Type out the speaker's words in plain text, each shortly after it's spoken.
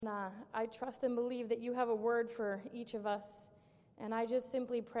I trust and believe that you have a word for each of us. And I just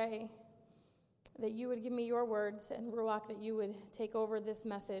simply pray that you would give me your words, and Ruach, that you would take over this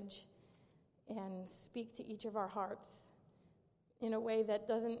message and speak to each of our hearts in a way that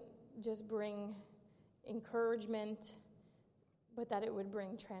doesn't just bring encouragement, but that it would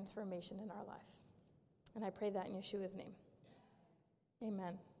bring transformation in our life. And I pray that in Yeshua's name.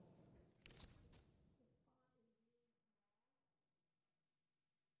 Amen.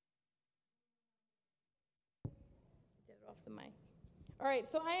 Did it off the mic. All right,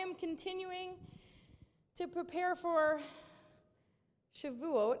 so I am continuing to prepare for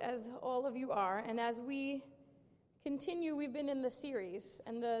Shavuot, as all of you are, and as we continue, we've been in the series,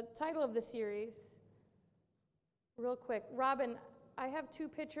 and the title of the series, real quick, Robin, I have 2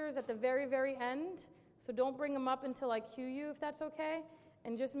 pictures at the very, very end, so don't bring them up until I cue you, if that's okay,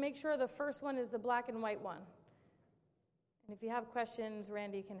 and just make sure the first one is the black and white one. And if you have questions,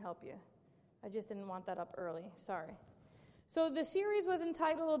 Randy can help you. I just didn't want that up early, sorry. So the series was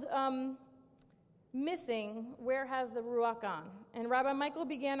entitled Missing, Where Has the Ruach Gone? And Rabbi Michael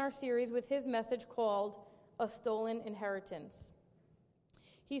began our series with his message called A Stolen Inheritance.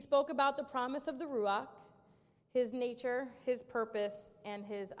 He spoke about the promise of the Ruach, his nature, his purpose, and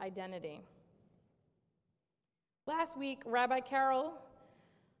his identity. Last week, Rabbi Carol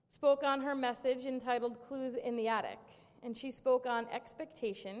spoke on her message entitled Clues in the Attic, and she spoke on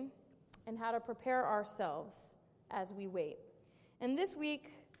expectation and how to prepare ourselves as we wait. And this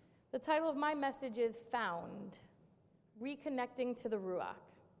week, the title of my message is Found, Reconnecting to the Ruach.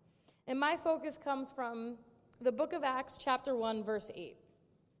 And my focus comes from the book of Acts, chapter 1, verse 8.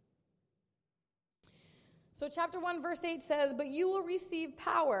 So chapter 1, verse 8 says, "But you will receive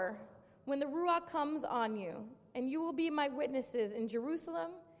power when the Ruach comes on you, and you will be my witnesses in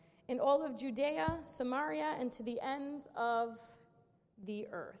Jerusalem, in all of Judea, Samaria, and to the ends of the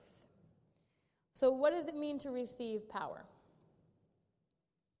earth." So what does it mean to receive power?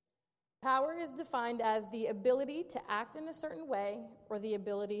 Power is defined as the ability to act in a certain way or the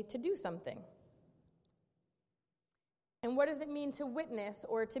ability to do something. And what does it mean to witness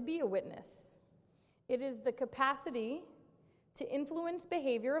or to be a witness? It is the capacity to influence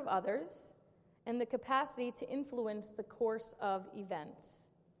behavior of others and the capacity to influence the course of events.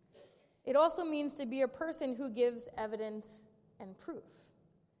 It also means to be a person who gives evidence and proof.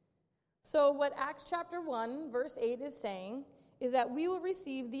 So what Acts chapter 1, verse 8 is saying is that we will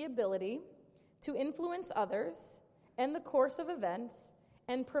receive the ability to influence others and the course of events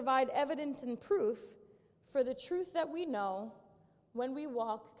and provide evidence and proof for the truth that we know when we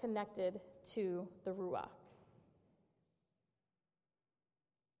walk connected to the Ruach.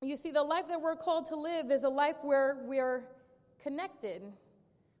 You see, the life that we're called to live is a life where we're connected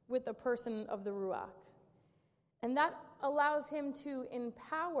with the person of the Ruach. And that allows him to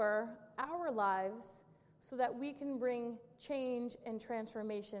empower our lives so that we can bring change and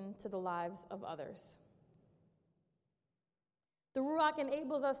transformation to the lives of others. The Ruach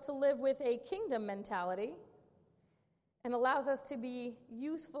enables us to live with a kingdom mentality and allows us to be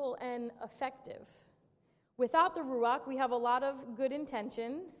useful and effective. Without the Ruach, we have a lot of good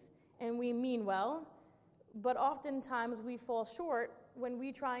intentions and we mean well, but oftentimes we fall short when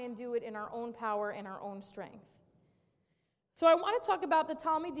we try and do it in our own power and our own strength. So I want to talk about the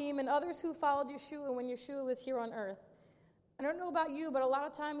Talmidim and others who followed Yeshua when Yeshua was here on earth. I don't know about you, but a lot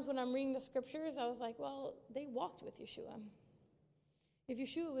of times when I'm reading the scriptures, I was like, well, they walked with Yeshua. If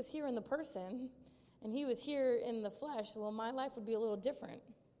Yeshua was here in the person and he was here in the flesh, well, my life would be a little different.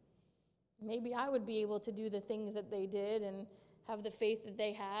 Maybe I would be able to do the things that they did and have the faith that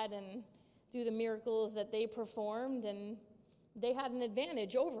they had and do the miracles that they performed, and they had an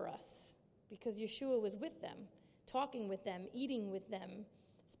advantage over us because Yeshua was with them, talking with them, eating with them,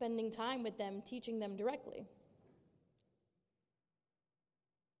 spending time with them, teaching them directly.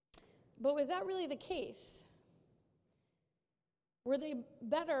 But was that really the case? Were they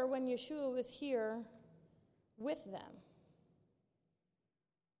better when Yeshua was here with them?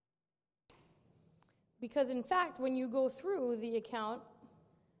 Because in fact, when you go through the account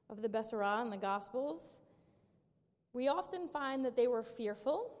of the Besorah and the Gospels, we often find that they were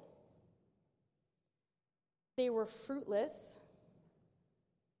fearful, they were fruitless,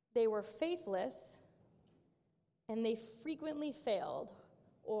 they were faithless, and they frequently failed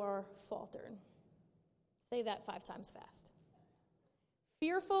or faltered. Say that 5 times fast.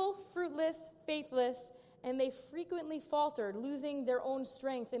 Fearful, fruitless, faithless, and they frequently faltered, losing their own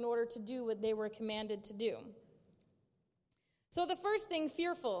strength in order to do what they were commanded to do. So the first thing,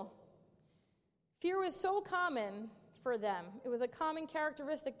 fearful. Fear was so common for them. It was a common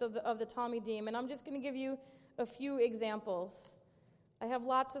characteristic of the Talmidim, and I'm just going to give you a few examples I have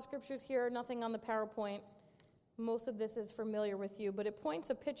lots of scriptures here, nothing on the PowerPoint. Most of this is familiar with you, but it points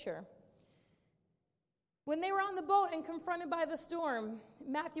a picture. When they were on the boat and confronted by the storm,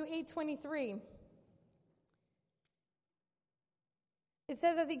 Matthew 8:23, it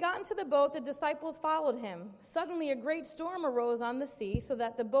says, as he got into the boat, the disciples followed him. Suddenly a great storm arose on the sea, so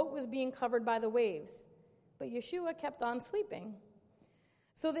that the boat was being covered by the waves. But Yeshua kept on sleeping.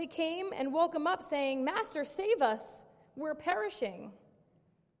 So they came and woke him up, saying, Master, save us, we're perishing.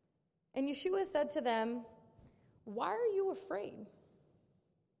 And Yeshua said to them, why are you afraid?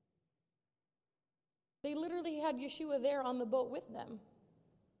 They literally had Yeshua there on the boat with them,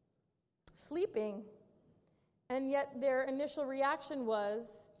 sleeping. And yet their initial reaction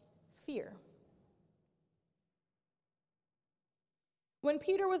was fear. When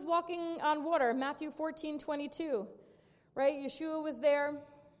Peter was walking on water, Matthew 14:22, right? Yeshua was there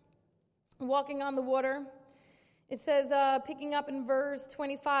walking on the water. It says, picking up in verse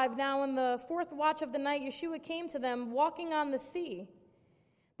 25, now in the fourth watch of the night, Yeshua came to them walking on the sea.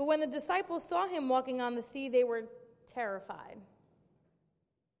 But when the disciples saw him walking on the sea, they were terrified.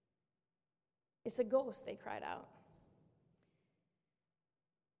 It's a ghost, they cried out.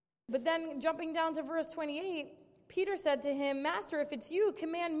 But then jumping down to verse 28, Peter said to him, Master, if it's you,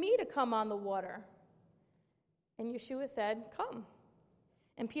 command me to come on the water. And Yeshua said, come.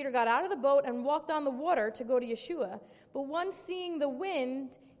 And Peter got out of the boat and walked on the water to go to Yeshua. But once seeing the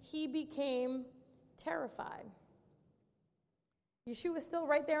wind, he became terrified. Yeshua is still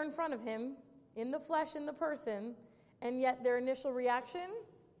right there in front of him, in the flesh, in the person, and yet their initial reaction,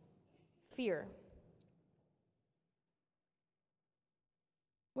 fear.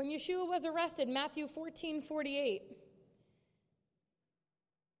 When Yeshua was arrested, Matthew 14:48,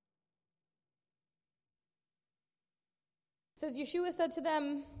 says, Yeshua said to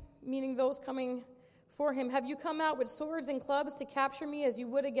them, meaning those coming for him, have you come out with swords and clubs to capture me as you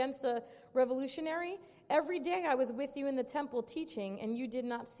would against a revolutionary? Every day I was with you in the temple teaching, and you did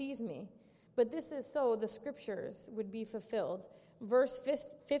not seize me. But this is so the scriptures would be fulfilled. Verse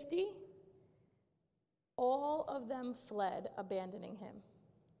 50, all of them fled, abandoning him.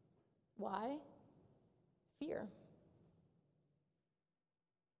 Why? Fear.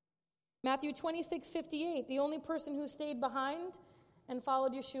 Matthew 26:58, the only person who stayed behind and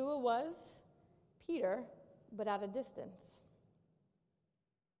followed Yeshua was Peter, but at a distance.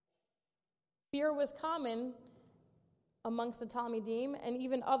 Fear was common amongst the Talmidim and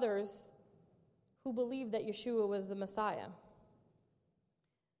even others who believed that Yeshua was the Messiah.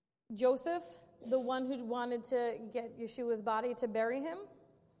 Joseph, the one who wanted to get Yeshua's body to bury him,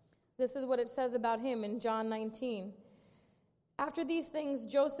 this is what it says about him in John 19. After these things,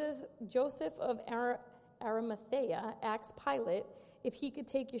 Joseph of Arimathea asked Pilate if he could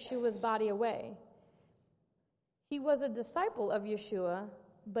take Yeshua's body away. He was a disciple of Yeshua,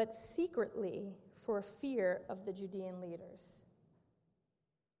 but secretly for fear of the Judean leaders.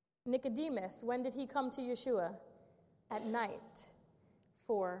 Nicodemus, when did he come to Yeshua? At night,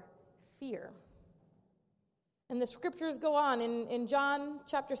 for fear. And the scriptures go on. In John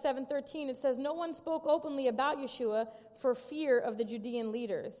chapter 7:13, it says, no one spoke openly about Yeshua for fear of the Judean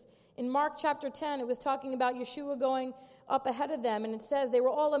leaders. In Mark chapter 10, it was talking about Yeshua going up ahead of them, and it says they were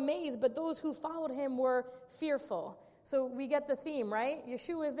all amazed, but those who followed him were fearful. So we get the theme, right?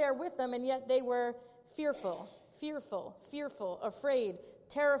 Yeshua is there with them, and yet they were fearful, afraid,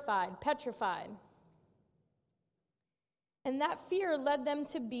 terrified, petrified. And that fear led them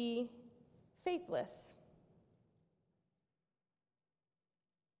to be faithless.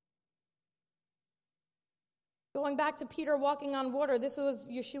 Going back to Peter walking on water, this was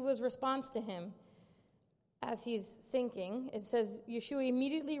Yeshua's response to him as he's sinking. It says, Yeshua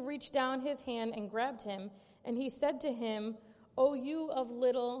immediately reached down his hand and grabbed him, and he said to him, O you of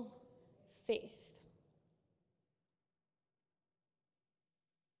little faith.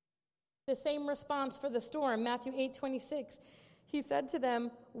 The same response for the storm, Matthew 8:26. He said to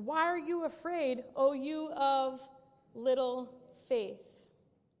them, why are you afraid, O you of little faith?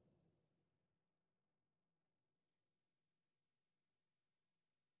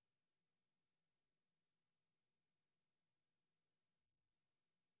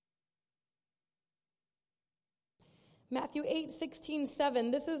 Matthew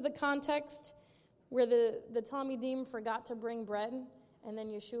 8:16-7. This is the context where the Talmidim forgot to bring bread, and then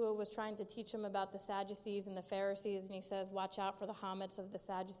Yeshua was trying to teach them about the Sadducees and the Pharisees, and he says, watch out for the hametz of the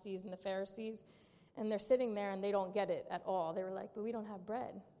Sadducees and the Pharisees. And they're sitting there, and they don't get it at all. They were like, but we don't have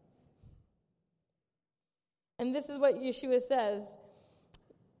bread. And this is what Yeshua says.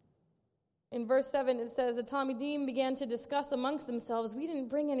 In verse 7, it says, the Talmidim began to discuss amongst themselves, we didn't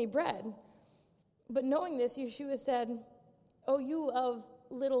bring any bread. But knowing this, Yeshua said, O you of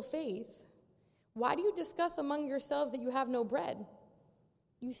little faith, why do you discuss among yourselves that you have no bread?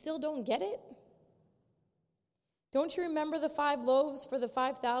 You still don't get it? Don't you remember the 5 loaves for the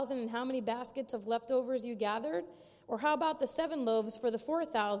 5,000 and how many baskets of leftovers you gathered? Or how about the 7 loaves for the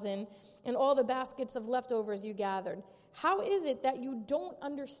 4,000 and all the baskets of leftovers you gathered? How is it that you don't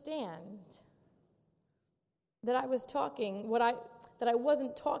understand that I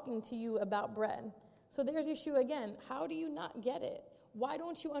wasn't talking to you about bread? So there's Yeshua again. How do you not get it? Why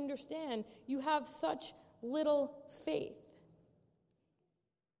don't you understand? You have such little faith.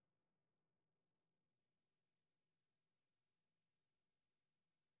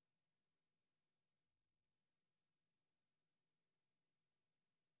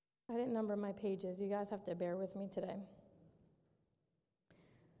 I didn't number my pages. You guys have to bear with me today.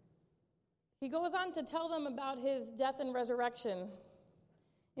 He goes on to tell them about his death and resurrection.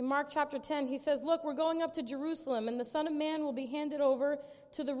 In Mark chapter 10, he says, look, we're going up to Jerusalem, and the Son of Man will be handed over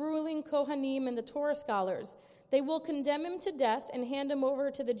to the ruling Kohanim and the Torah scholars. They will condemn him to death and hand him over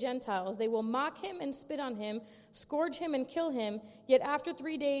to the Gentiles. They will mock him and spit on him, scourge him and kill him, yet after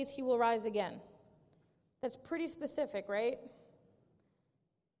 3 days he will rise again. That's pretty specific, right?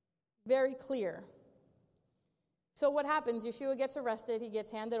 Very clear. So what happens? Yeshua gets arrested. He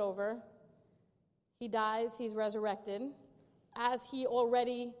gets handed over. He dies. He's resurrected, as he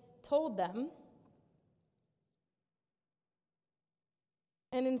already told them.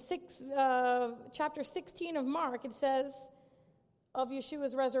 And in chapter 16 of Mark, it says of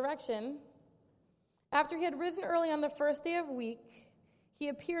Yeshua's resurrection, after he had risen early on the first day of the week, he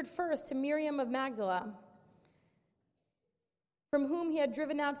appeared first to Miriam of Magdala, from whom he had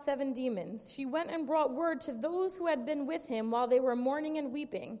driven out 7 demons. She went and brought word to those who had been with him while they were mourning and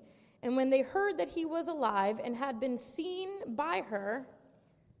weeping. And when they heard that he was alive and had been seen by her,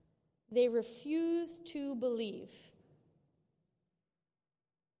 they refused to believe.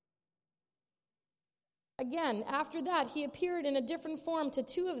 Again, after that, he appeared in a different form to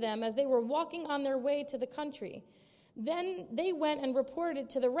 2 of them as they were walking on their way to the country. Then they went and reported it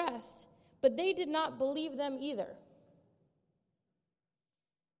to the rest, but they did not believe them either.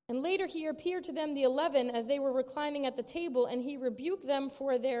 And later he appeared to them, the 11, as they were reclining at the table, and he rebuked them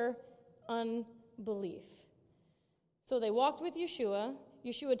for their unbelief. So they walked with Yeshua.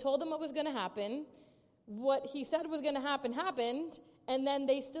 Yeshua told them what was going to happen. What he said was going to happen happened, and then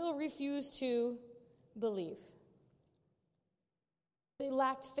they still refused to believe. They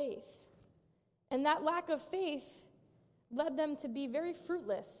lacked faith. And that lack of faith led them to be very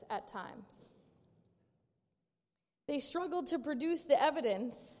fruitless at times. They struggled to produce the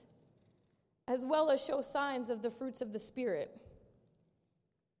evidence as well as show signs of the fruits of the Spirit.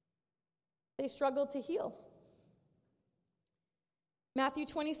 They struggled to heal. Matthew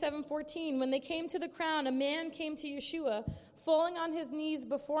 27:14, when they came to the crown, a man came to Yeshua, falling on his knees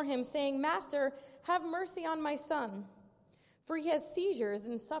before him, saying, Master, have mercy on my son, for he has seizures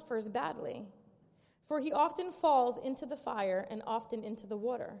and suffers badly. For he often falls into the fire and often into the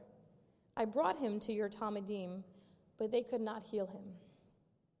water. I brought him to your Talmudim, but they could not heal him.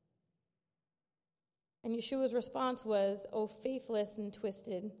 And Yeshua's response was, O faithless and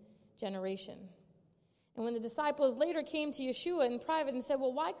twisted generation. And when the disciples later came to Yeshua in private and said,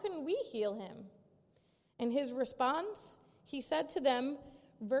 well, why couldn't we heal him? And his response, he said to them,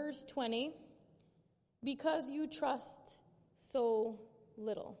 verse 20, because you trust so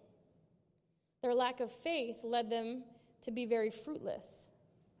little. Their lack of faith led them to be very fruitless.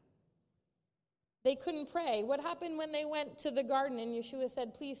 They couldn't pray. What happened when they went to the garden and Yeshua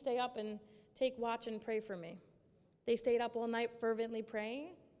said, please stay up and take watch and pray for me? They stayed up all night fervently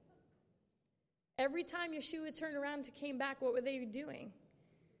praying. Every time Yeshua turned around and came back, what were they doing?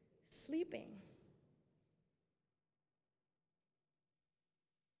 Sleeping.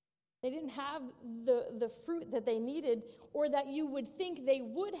 They didn't have the fruit that they needed or that you would think they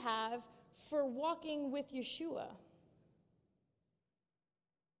would have for walking with Yeshua.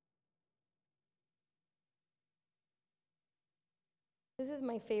 This is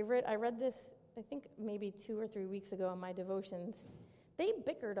my favorite. I read this, I think, maybe 2 or 3 weeks ago in my devotions. They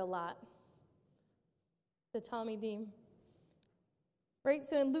bickered a lot, the Talmudim. Right?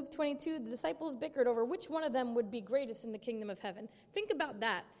 So in Luke 22, the disciples bickered over which one of them would be greatest in the kingdom of heaven. Think about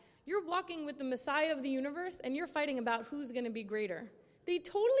that. You're walking with the Messiah of the universe, and you're fighting about who's going to be greater. They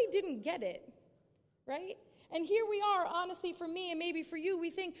totally didn't get it, right? And here we are, honestly, for me and maybe for you, we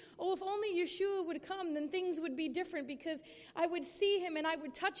think, oh, if only Yeshua would come, then things would be different because I would see him and I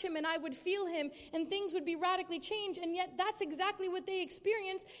would touch him and I would feel him and things would be radically changed. And yet that's exactly what they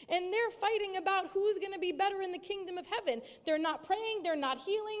experience. And they're fighting about who's going to be better in the kingdom of heaven. They're not praying. They're not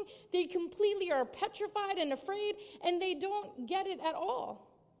healing. They completely are petrified and afraid, and they don't get it at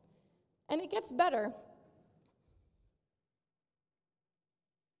all. And it gets better.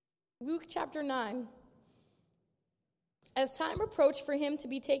 Luke chapter 9. As time approached for him to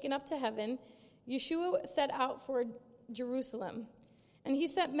be taken up to heaven, Yeshua set out for Jerusalem. And he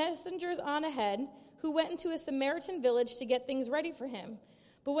sent messengers on ahead who went into a Samaritan village to get things ready for him.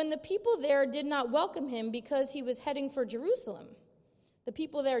 But when the people there did not welcome him because he was heading for Jerusalem, the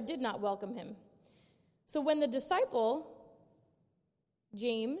people there did not welcome him. So when the disciple,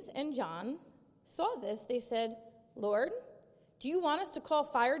 James and John, saw this, they said, Lord, do you want us to call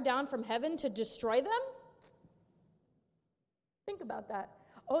fire down from heaven to destroy them? Think about that.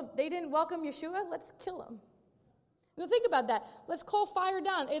 Oh, they didn't welcome Yeshua? Let's kill him. Now think about that. Let's call fire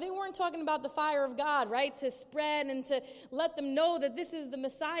down. They weren't talking about the fire of God, right? To spread and to let them know that this is the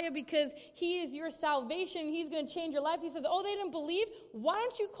Messiah because he is your salvation. He's going to change your life. He says, oh, they didn't believe? Why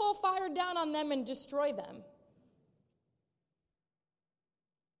don't you call fire down on them and destroy them?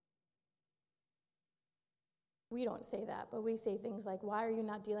 We don't say that, but we say things like, why are you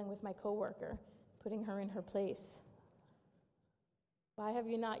not dealing with my coworker, putting her in her place? Why have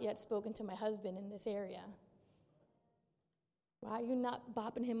you not yet spoken to my husband in this area? Why are you not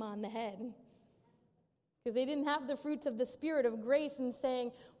bopping him on the head? Because they didn't have the fruits of the Spirit of grace and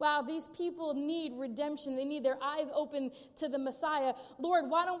saying, wow, these people need redemption. They need their eyes open to the Messiah. Lord,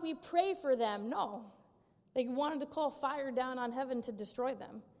 why don't we pray for them? No. They wanted to call fire down on heaven to destroy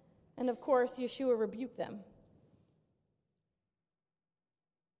them. And of course, Yeshua rebuked them.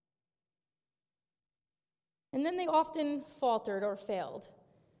 And then they often faltered or failed.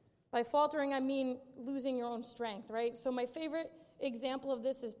 By faltering, I mean losing your own strength, right? So my favorite example of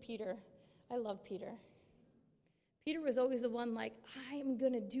this is Peter. I love Peter. Peter was always the one like, I am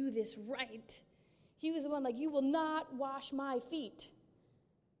going to do this right. He was the one like, you will not wash my feet.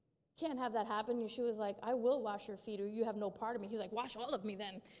 Can't have that happen. Yeshua's like, I will wash your feet or you have no part of me. He's like, wash all of me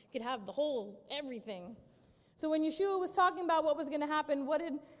then. You could have the whole, everything. So when Yeshua was talking about what was going to happen, what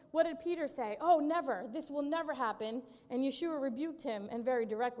did Peter say? Oh, never. This will never happen. And Yeshua rebuked him and very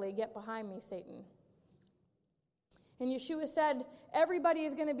directly, get behind me, Satan. And Yeshua said, everybody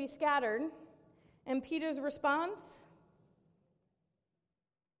is going to be scattered. And Peter's response,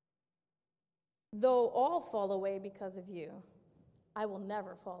 though all fall away because of you, I will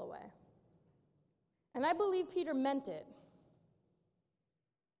never fall away. And I believe Peter meant it.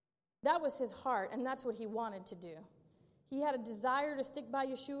 That was his heart, and that's what he wanted to do. He had a desire to stick by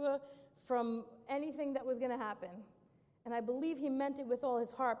Yeshua from anything that was going to happen. And I believe he meant it with all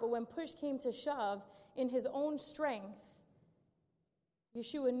his heart, but when push came to shove, in his own strength,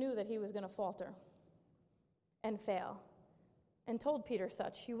 Yeshua knew that he was going to falter and fail, and told Peter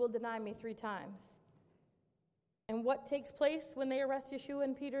such, you will deny me 3 times. And what takes place when they arrest Yeshua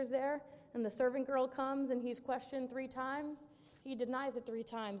and Peter's there, and the servant girl comes and he's questioned 3 times? He denies it 3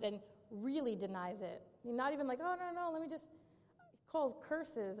 times and really denies it. He's not even like, oh, no, let me just, he calls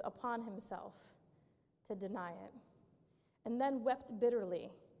curses upon himself to deny it. And then wept bitterly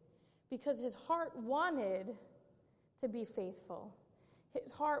because his heart wanted to be faithful.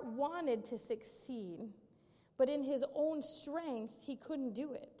 His heart wanted to succeed, but in his own strength, he couldn't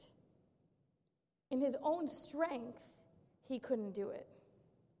do it. In his own strength, he couldn't do it.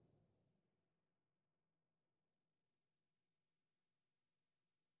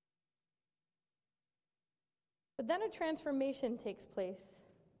 But then a transformation takes place.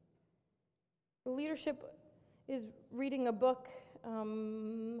 The leadership is reading a book,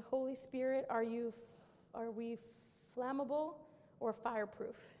 Holy Spirit, are we flammable or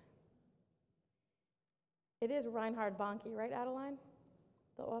fireproof? It is Reinhard Bonnke, right, Adeline,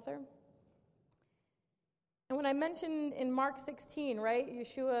 the author? And when I mentioned in Mark 16, right,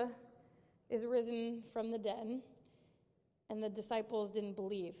 Yeshua is risen from the dead, and the disciples didn't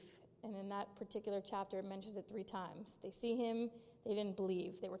believe. And in that particular chapter, it mentions it 3 times. They see him, they didn't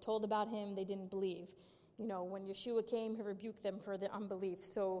believe. They were told about him, they didn't believe. You know, when Yeshua came, he rebuked them for their unbelief.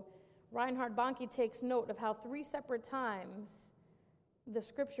 So Reinhard Bonnke takes note of how 3 separate times the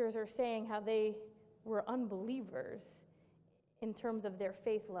scriptures are saying how they were unbelievers in terms of their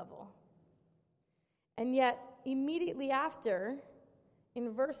faith level. And yet, immediately after,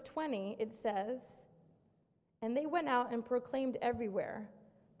 in verse 20, it says, and they went out and proclaimed everywhere,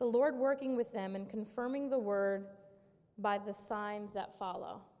 the Lord working with them and confirming the word by the signs that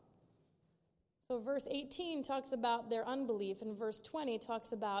follow. So verse 18 talks about their unbelief, and verse 20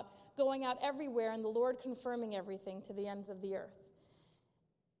 talks about going out everywhere and the Lord confirming everything to the ends of the earth.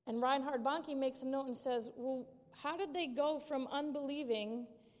 And Reinhard Bonnke makes a note and says, well, how did they go from unbelieving,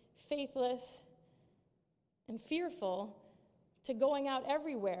 faithless, and fearful to going out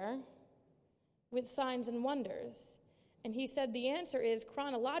everywhere with signs and wonders? And he said the answer is,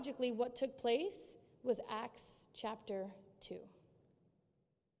 chronologically, what took place was Acts chapter 2.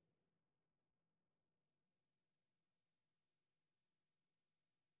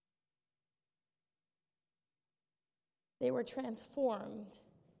 They were transformed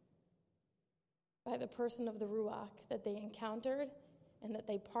by the person of the Ruach that they encountered and that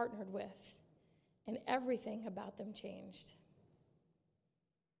they partnered with, and everything about them changed.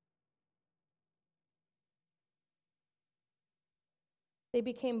 They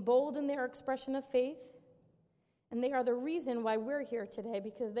became bold in their expression of faith, and they are the reason why we're here today,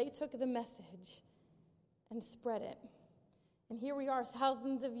 because they took the message and spread it. And here we are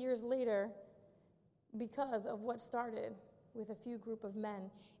thousands of years later because of what started with a few group of men,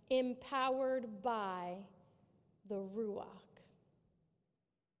 empowered by the Ruach.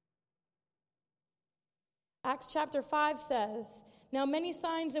 Acts chapter 5 says, now many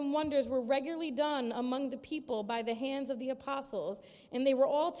signs and wonders were regularly done among the people by the hands of the apostles, and they were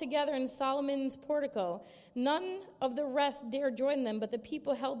all together in Solomon's portico. None of the rest dared join them, but the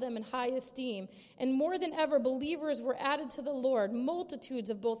people held them in high esteem. And more than ever, believers were added to the Lord, multitudes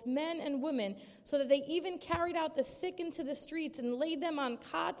of both men and women, so that they even carried out the sick into the streets and laid them on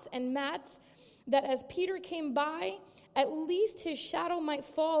cots and mats, that as Peter came by, at least his shadow might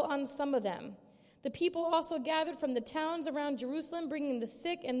fall on some of them. The people also gathered from the towns around Jerusalem, bringing the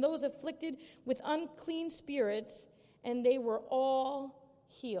sick and those afflicted with unclean spirits, and they were all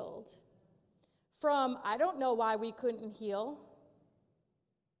healed. From, I don't know why we couldn't heal,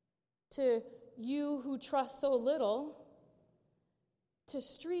 to you who trust so little, to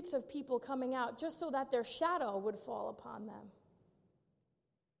streets of people coming out just so that their shadow would fall upon them.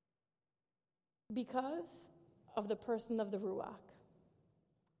 Because of the person of the Ruach.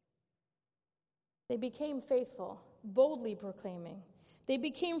 They became faithful, boldly proclaiming. They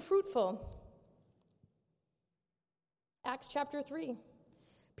became fruitful. Acts chapter 3.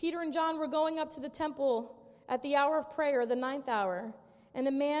 Peter and John were going up to the temple at the hour of prayer, the 9th hour, and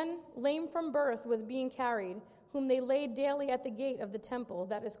a man lame from birth was being carried, whom they laid daily at the gate of the temple,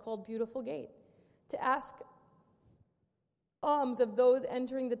 that is called Beautiful Gate, to ask alms of those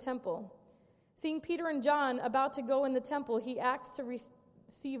entering the temple. Seeing Peter and John about to go in the temple, he asked to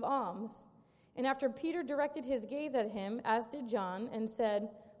receive alms. And after Peter directed his gaze at him, as did John, and said,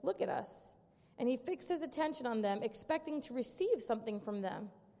 look at us. And he fixed his attention on them, expecting to receive something from them.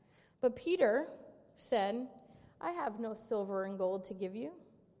 But Peter said, I have no silver and gold to give you,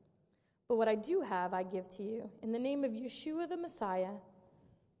 but what I do have I give to you. In the name of Yeshua the Messiah,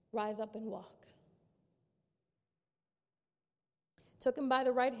 rise up and walk. Took him by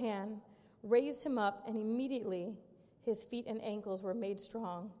the right hand, raised him up, and immediately his feet and ankles were made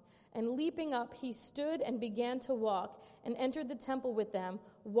strong. And leaping up, he stood and began to walk, and entered the temple with them,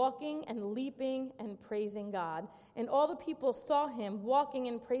 walking and leaping and praising God. And all the people saw him walking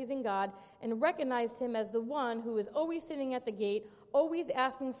and praising God, and recognized him as the one who is always sitting at the gate, always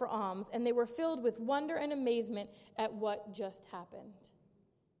asking for alms. And they were filled with wonder and amazement at what just happened.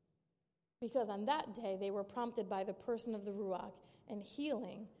 Because on that day, they were prompted by the person of the Ruach, and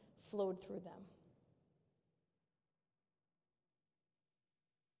healing flowed through them.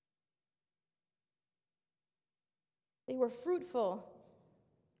 They were fruitful.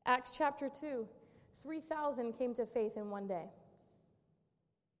 Acts chapter 2, 3,000 came to faith in one day.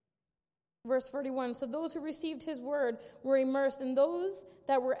 Verse 41, so those who received his word were immersed, and those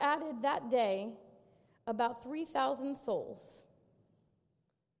that were added that day, about 3,000 souls.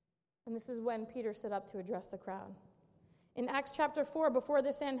 And this is when Peter stood up to address the crowd. In Acts chapter 4, before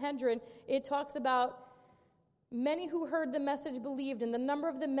the Sanhedrin, it talks about many who heard the message believed, and the number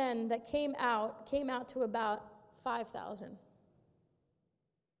of the men that came out to about 5,000.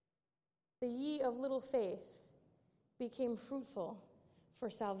 The ye of little faith became fruitful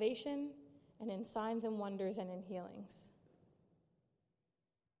for salvation and in signs and wonders and in healings.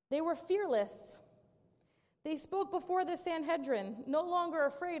 They were fearless. They spoke before the Sanhedrin, no longer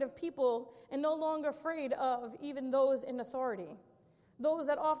afraid of people and no longer afraid of even those in authority, those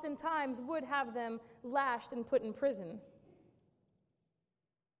that oftentimes would have them lashed and put in prison.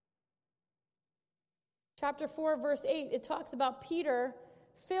 Chapter 4, verse 8, it talks about Peter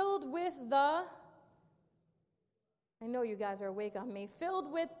filled with the, I know you guys are awake on me,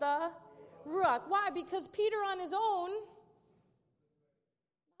 filled with the Ruach. Why? Because Peter on his own,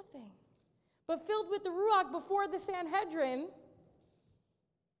 nothing. but filled with the Ruach before the Sanhedrin,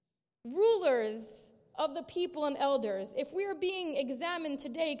 rulers of the people and elders. If we are being examined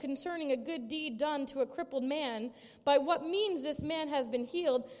today concerning a good deed done to a crippled man, by what means this man has been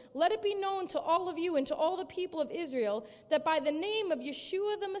healed, let it be known to all of you and to all the people of Israel that by the name of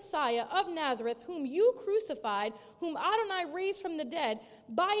Yeshua the Messiah of Nazareth, whom you crucified, whom Adonai raised from the dead,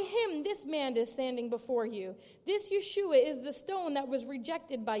 by him this man is standing before you. This Yeshua is the stone that was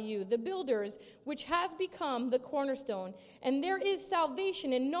rejected by you, the builders, which has become the cornerstone. And there is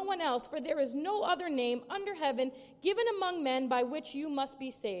salvation in no one else, for there is no other name under heaven given among men by which you must be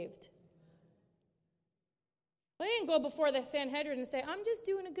saved. They didn't go before the Sanhedrin and say, I'm just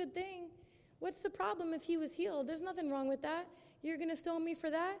doing a good thing. What's the problem if he was healed? There's nothing wrong with that. You're going to stone me for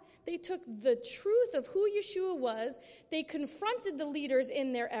that? They took the truth of who Yeshua was. They confronted the leaders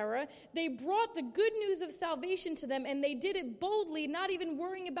in their era. They brought the good news of salvation to them, and they did it boldly, not even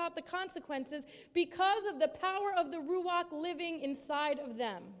worrying about the consequences, because of the power of the Ruach living inside of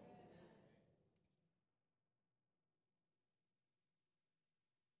them.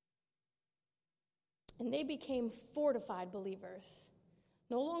 And they became fortified believers.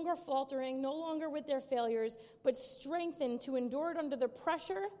 No longer faltering, no longer with their failures, but strengthened to endure it under the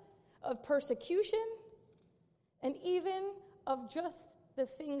pressure of persecution and even of just the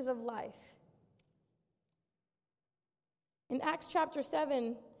things of life. In Acts chapter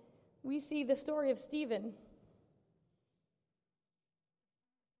 7, we see the story of Stephen.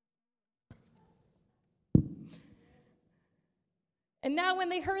 And now when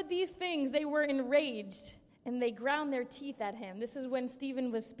they heard these things, they were enraged, and they ground their teeth at him. This is when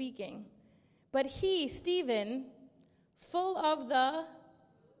Stephen was speaking. But he, Stephen, full of the,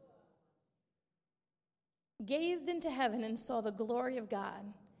 gazed into heaven and saw the glory of God,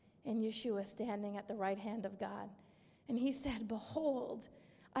 and Yeshua standing at the right hand of God. And he said, Behold,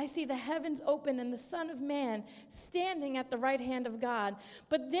 I see the heavens open and the Son of Man standing at the right hand of God.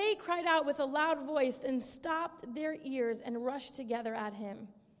 But they cried out with a loud voice and stopped their ears and rushed together at him.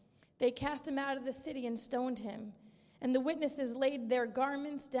 They cast him out of the city and stoned him. And the witnesses laid their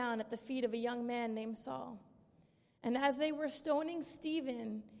garments down at the feet of a young man named Saul. And as they were stoning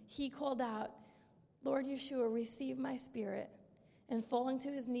Stephen, he called out, Lord Yeshua, receive my spirit. And falling to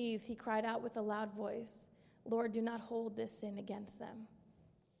his knees, he cried out with a loud voice, Lord, do not hold this sin against them.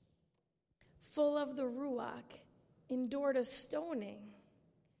 Full of the Ruach, endured a stoning,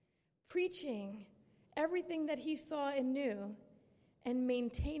 preaching everything that he saw and knew, and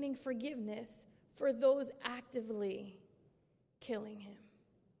maintaining forgiveness for those actively killing him.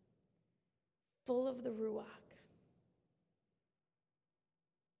 Full of the Ruach.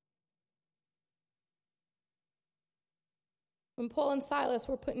 When Paul and Silas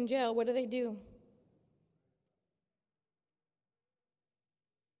were put in jail, what do?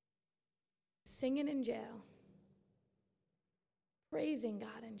 Singing in jail. Praising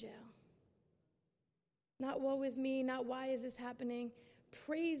God in jail. Not woe is me, not why is this happening.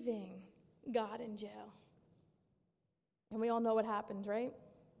 Praising God in jail. And we all know what happened, right?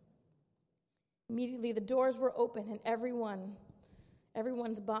 Immediately the doors were open and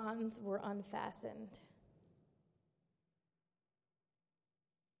everyone's bonds were unfastened.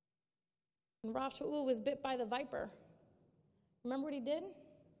 And Rav Shaul was bit by the viper. Remember what he did?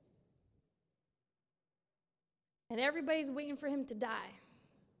 And everybody's waiting for him to die.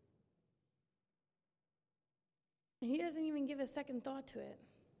 And he doesn't even give a second thought to it.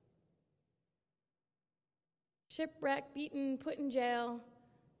 Shipwrecked, beaten, put in jail.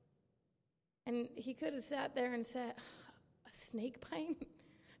 And he could have sat there and said, a snake bite?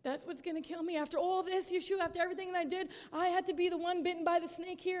 That's what's going to kill me after all this, Yeshua, after everything that I did. I had to be the one bitten by the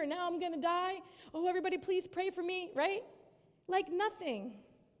snake here, and now I'm going to die. Oh, everybody, please pray for me, right? Like nothing.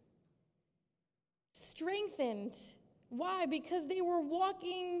 Strengthened. Why? Because they were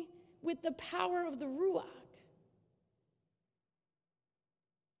walking with the power of the Ruach.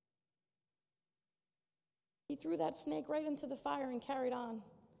 He threw that snake right into the fire and carried on,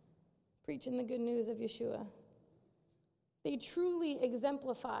 preaching the good news of Yeshua. They truly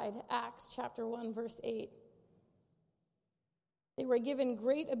exemplified Acts chapter 1, verse 8. They were given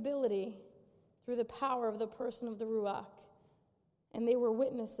great ability through the power of the person of the Ruach. And they were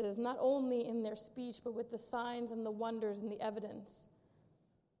witnesses, not only in their speech, but with the signs and the wonders and the evidence.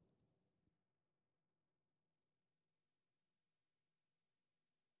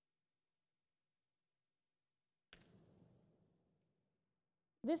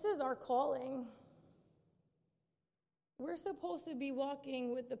 This is our calling. We're supposed to be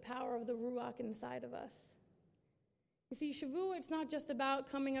walking with the power of the Ruach inside of us. You see, Shavuot, it's not just about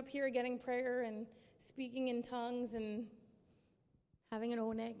coming up here, getting prayer and speaking in tongues and having an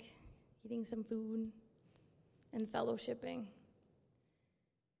oneg. eating some food, and fellowshipping.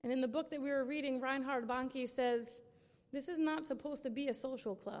 And in the book that we were reading, Reinhard Bonnke says, this is not supposed to be a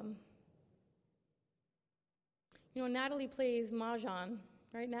social club. You know, Natalie plays Mahjong,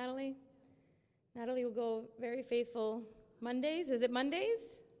 right, Natalie? Natalie will go very faithful Mondays. Is it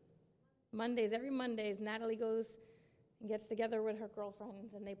Mondays? Mondays. Every Mondays, Natalie goes and gets together with her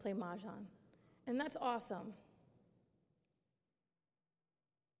girlfriends, and they play Mahjong. And that's awesome.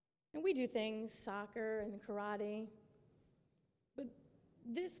 And we do things, soccer and karate. But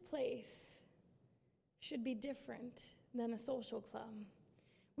this place should be different than a social club.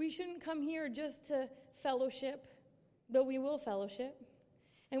 We shouldn't come here just to fellowship, though we will fellowship.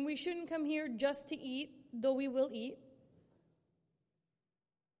 And we shouldn't come here just to eat, though we will eat.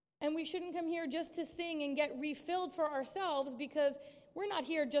 And we shouldn't come here just to sing and get refilled for ourselves, because we're not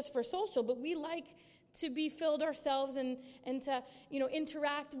here just for social, but we like to be filled ourselves and to,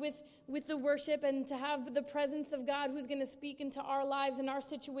 interact with the worship and to have the presence of God who's going to speak into our lives and our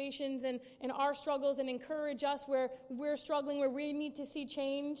situations and our struggles and encourage us where we're struggling, where we need to see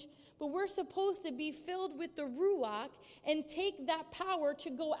change. But we're supposed to be filled with the Ruach and take that power to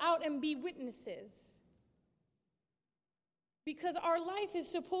go out and be witnesses. Because our life is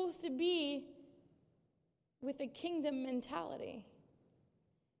supposed to be with a kingdom mentality.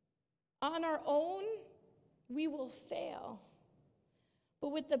 On our own, we will fail.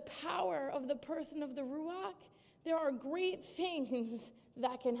 But with the power of the person of the Ruach, there are great things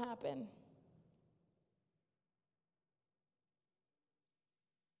that can happen.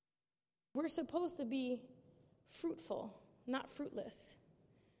 We're supposed to be fruitful, not fruitless.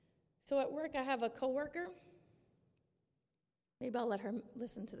 So at work, I have a coworker. Maybe I'll let her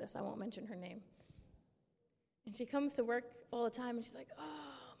listen to this. I won't mention her name. And she comes to work all the time, and she's like,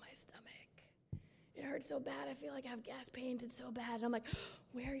 oh, my stomach. It hurts so bad. I feel like I have gas pains. It's so bad. And I'm like,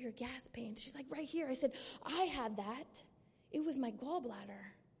 where are your gas pains? She's like, right here. I said, I had that. It was my gallbladder.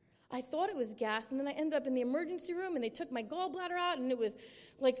 I thought it was gas, and then I ended up in the emergency room, and they took my gallbladder out, and it was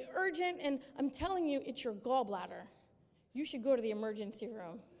like urgent. And I'm telling you, it's your gallbladder. You should go to the emergency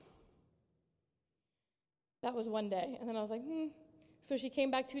room. That was one day. And then I was like, So she came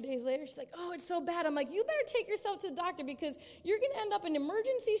back 2 days later. She's like, oh, it's so bad. I'm like, you better take yourself to the doctor, because you're going to end up in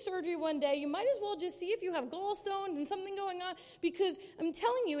emergency surgery one day. You might as well just see if you have gallstones and something going on, because I'm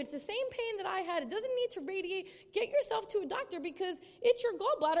telling you, it's the same pain that I had. It doesn't need to radiate. Get yourself to a doctor, because it's your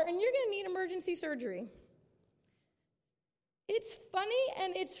gallbladder and you're going to need emergency surgery. It's funny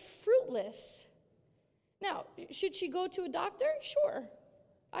and it's fruitless. Now, should she go to a doctor? Sure.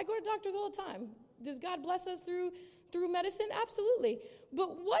 I go to doctors all the time. Does God bless us through medicine? Absolutely.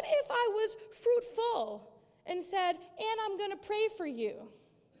 But what if I was fruitful and said, and I'm going to pray for you.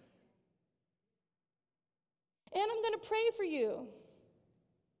 And I'm going to pray for you.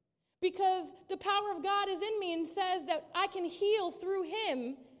 Because the power of God is in me and says that I can heal through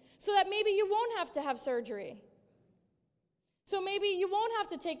him, so that maybe you won't have to have surgery. So maybe you won't have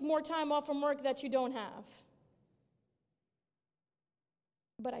to take more time off from work that you don't have.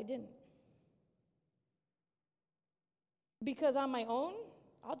 But I didn't. Because on my own,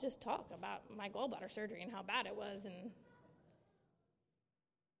 I'll just talk about my gallbladder surgery and how bad it was.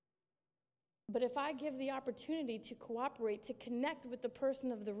 But if I give the opportunity to cooperate, to connect with the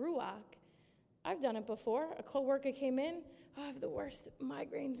person of the Ruach, I've done it before. A coworker came in, I have the worst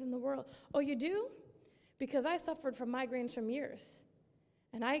migraines in the world. Oh, you do? Because I suffered from migraines for years.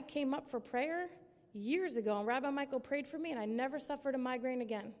 And I came up for prayer years ago, and Rabbi Michael prayed for me, and I never suffered a migraine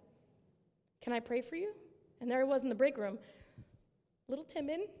again. Can I pray for you? And there I was in the break room, little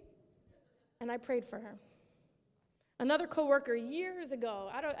timid, and I prayed for her. Another coworker years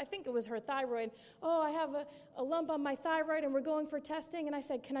ago, I think it was her thyroid. Oh, I have a lump on my thyroid, and we're going for testing. And I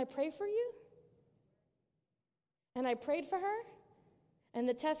said, can I pray for you? And I prayed for her, and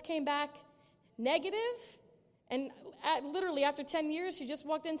the test came back negative. And literally after 10 years, she just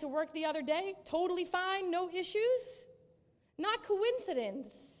walked into work the other day, totally fine, no issues. Not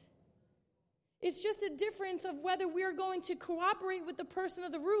coincidence. It's just a difference of whether we're going to cooperate with the person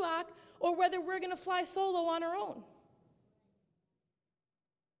of the Ruach or whether we're going to fly solo on our own.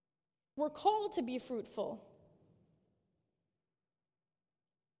 We're called to be fruitful.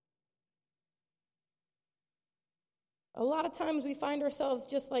 A lot of times we find ourselves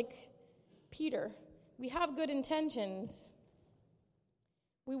just like Peter. We have good intentions.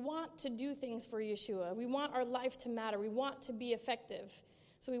 We want to do things for Yeshua. We want our life to matter. We want to be effective.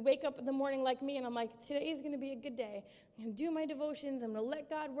 So we wake up in the morning like me, and I'm like, today is going to be a good day. I'm going to do my devotions. I'm going to let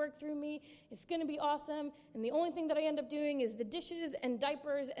God work through me. It's going to be awesome. And the only thing that I end up doing is the dishes and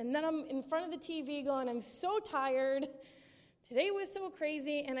diapers, and then I'm in front of the TV going, I'm so tired. Today was so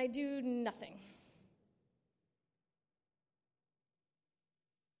crazy and I do nothing.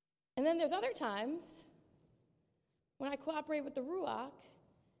 And then there's other times when I cooperate with the Ruach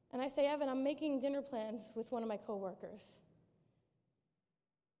and I say, Evan, I'm making dinner plans with one of my coworkers.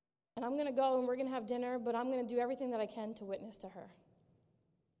 And I'm going to go and we're going to have dinner, but I'm going to do everything that I can to witness to her.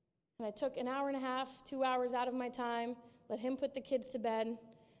 And I took an hour and a half, 2 hours out of my time, let him put the kids to bed,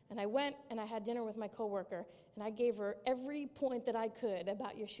 and I went and I had dinner with my coworker, and I gave her every point that I could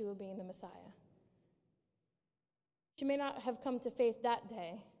about Yeshua being the Messiah. She may not have come to faith that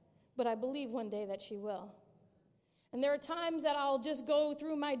day, but I believe one day that she will. And there are times that I'll just go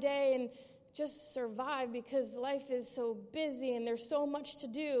through my day and just survive because life is so busy and there's so much to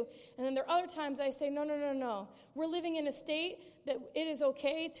do. And then there are other times I say, no. We're living in a state that it is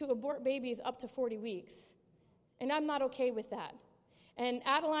okay to abort babies up to 40 weeks. And I'm not okay with that. And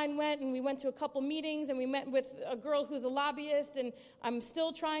Adeline went, and we went to a couple meetings, and we met with a girl who's a lobbyist, and I'm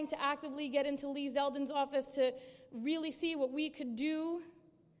still trying to actively get into Lee Zeldin's office to really see what we could do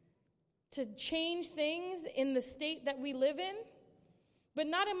to change things in the state that we live in. But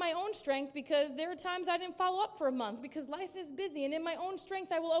not in my own strength, because there are times I didn't follow up for a month because life is busy, and in my own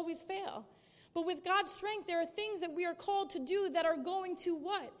strength I will always fail. But with God's strength, there are things that we are called to do that are going to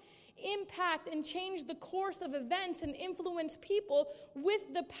what? Impact and change the course of events and influence people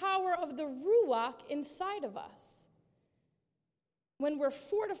with the power of the Ruach inside of us when we're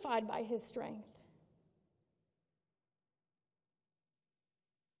fortified by his strength.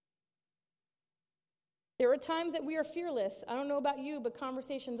 There are times that we are fearless. I don't know about you, but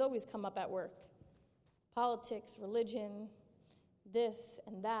conversations always come up at work. Politics, religion, this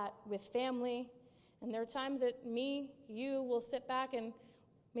and that, with family. And there are times that you will sit back and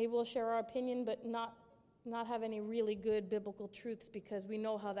maybe we'll share our opinion, but not have any really good biblical truths because we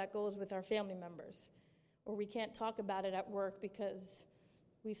know how that goes with our family members. Or we can't talk about it at work because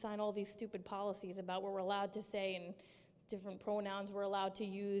we sign all these stupid policies about what we're allowed to say and different pronouns we're allowed to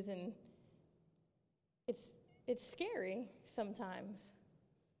use, and it's scary sometimes.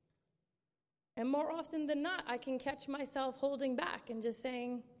 And more often than not, I can catch myself holding back and just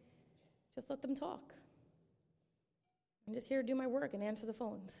saying, just let them talk. I'm just here to do my work and answer the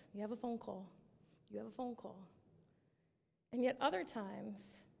phones. You have a phone call. You have a phone call. And yet other times,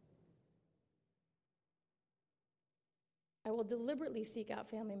 I will deliberately seek out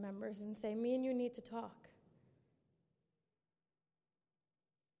family members and say, me and you need to talk.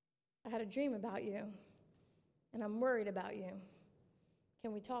 I had a dream about you, and I'm worried about you.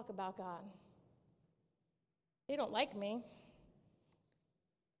 Can we talk about God? They don't like me.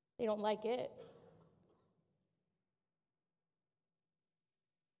 They don't like it.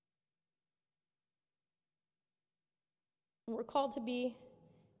 And we're called to be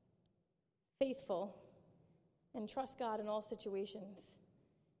faithful and trust God in all situations.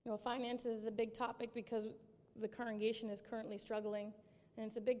 Finances is a big topic because the congregation is currently struggling. And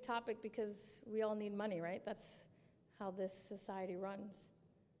it's a big topic because we all need money, right? That's how this society runs.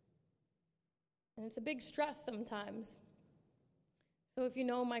 And it's a big stress sometimes. So if you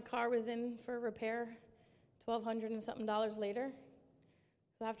know, my car was in for repair, $1,200 and something later.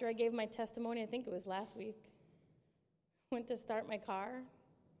 So after I gave my testimony, I think it was last week, went to start my car,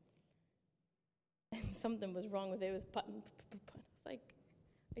 and something was wrong with it. It was I was like,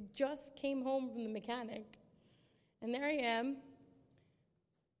 I just came home from the mechanic, and there I am.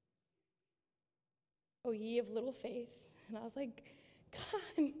 Oh, ye of little faith. And I was like,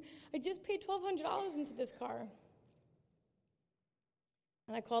 God, I just paid $1,200 into this car.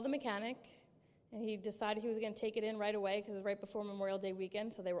 And I called the mechanic, and he decided he was going to take it in right away because it was right before Memorial Day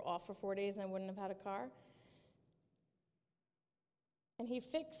weekend, so they were off for 4 days and I wouldn't have had a car. And he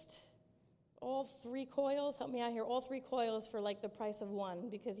fixed all 3 coils, help me out here, all 3 coils for like the price of one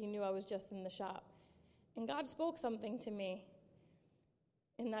because he knew I was just in the shop. And God spoke something to me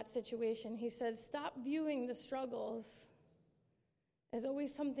in that situation. He said, stop viewing the struggles as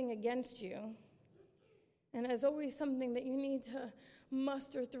always something against you and as always something that you need to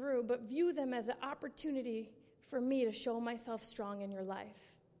muster through, but view them as an opportunity for me to show myself strong in your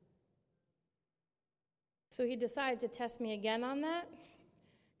life. So he decided to test me again on that,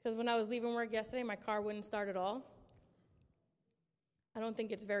 because when I was leaving work yesterday, my car wouldn't start at all. I don't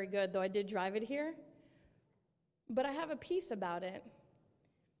think it's very good, though I did drive it here. But I have a peace about it.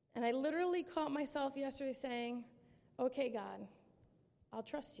 And I literally caught myself yesterday saying, okay, God, I'll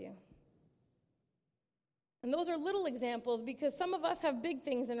trust you. And those are little examples because some of us have big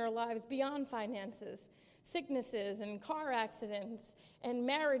things in our lives beyond finances, sicknesses and car accidents and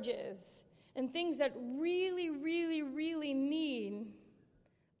marriages and things that really, really, really need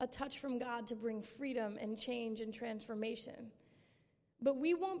a touch from God to bring freedom and change and transformation. But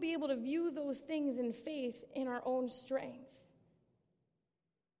we won't be able to view those things in faith in our own strength.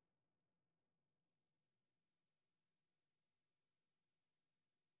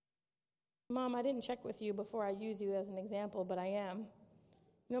 Mom, I didn't check with you before I use you as an example, but I am.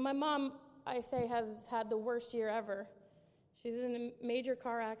 My mom, I say, has had the worst year ever. She's in a major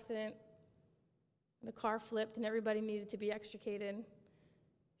car accident. The car flipped and everybody needed to be extricated.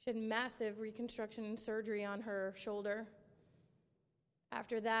 She had massive reconstruction and surgery on her shoulder.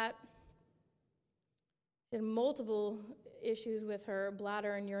 After that, she had multiple issues with her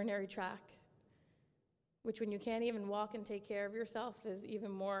bladder and urinary tract, which when you can't even walk and take care of yourself is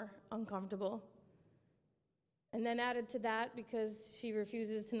even more uncomfortable. And then added to that, because she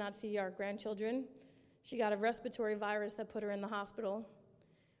refuses to not see our grandchildren, she got a respiratory virus that put her in the hospital,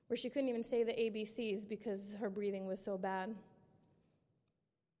 where she couldn't even say the ABCs because her breathing was so bad.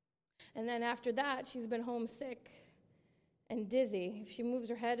 And then after that, she's been homesick and dizzy. If she moves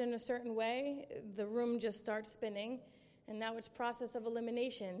her head in a certain way, the room just starts spinning. And now it's process of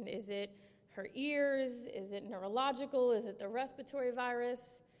elimination. Is it her ears? Is it neurological? Is it the respiratory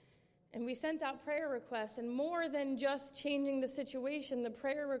virus? And we sent out prayer requests. And more than just changing the situation, the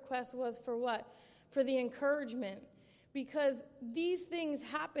prayer request was for what? For the encouragement. Because these things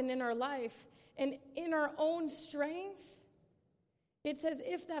happen in our life. And in our own strength, it's as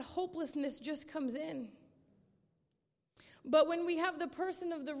if that hopelessness just comes in. But when we have the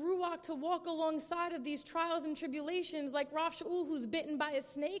person of the Ruach to walk alongside of these trials and tribulations, like Rav Shaul, who's bitten by a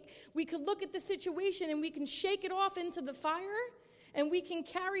snake, we could look at the situation and we can shake it off into the fire, and we can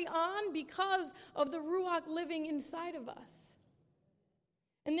carry on because of the Ruach living inside of us.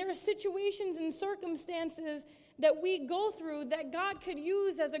 And there are situations and circumstances that we go through that God could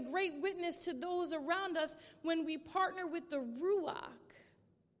use as a great witness to those around us when we partner with the Ruach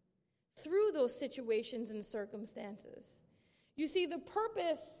through those situations and circumstances. You see, the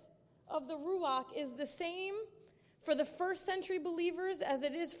purpose of the Ruach is the same for the first century believers as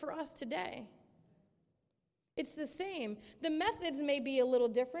it is for us today. It's the same. The methods may be a little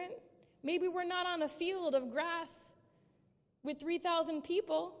different. Maybe we're not on a field of grass with 3,000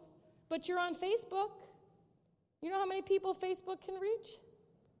 people, but you're on Facebook. You know how many people Facebook can reach?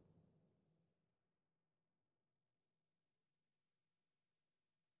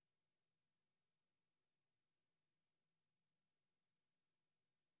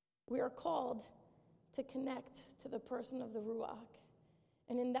 We are called to connect to the person of the Ruach.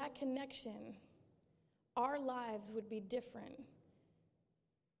 And in that connection, our lives would be different,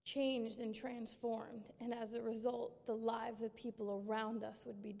 changed and transformed. And as a result, the lives of people around us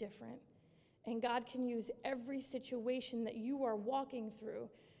would be different. And God can use every situation that you are walking through,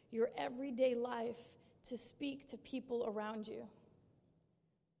 your everyday life, to speak to people around you.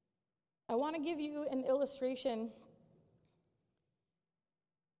 I want to give you an illustration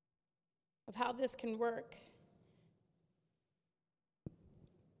of how this can work.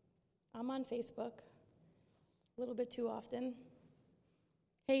 I'm on Facebook a little bit too often.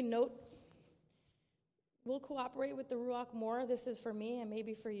 Hey, note, we'll cooperate with the Ruach more. This is for me and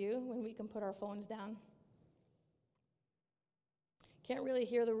maybe for you when we can put our phones down. Can't really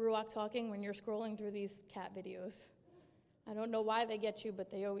hear the Ruach talking when you're scrolling through these cat videos. I don't know why they get you,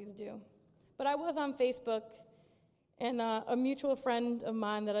 but they always do. But I was on Facebook, and a mutual friend of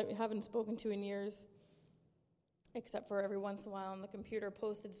mine that I haven't spoken to in years, except for every once in a while on the computer,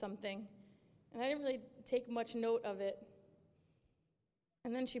 posted something. And I didn't really take much note of it.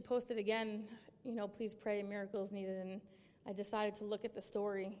 And then she posted again, please pray, miracles needed. And I decided to look at the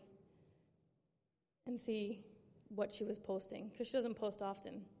story and see what she was posting, because she doesn't post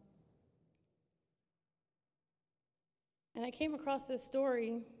often. And I came across this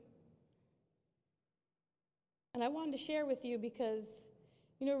story, and I wanted to share with you because,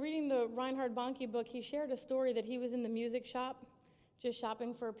 reading the Reinhard Bonnke book, he shared a story that he was in the music shop, just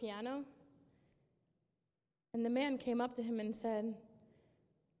shopping for a piano. And the man came up to him and said,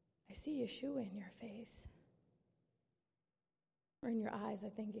 I see Yeshua in your face. Or in your eyes, I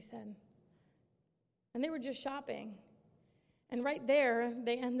think he said. And they were just shopping. And right there,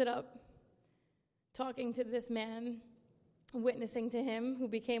 they ended up talking to this man, witnessing to him, who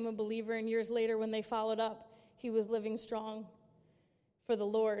became a believer. And years later, when they followed up, he was living strong for the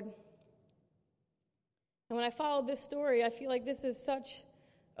Lord. And when I followed this story, I feel like this is such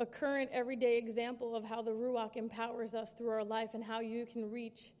a current, everyday example of how the Ruach empowers us through our life and how you can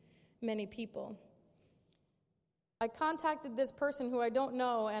reach many people. I contacted this person who I don't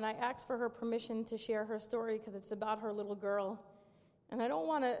know, and I asked for her permission to share her story because it's about her little girl. And I don't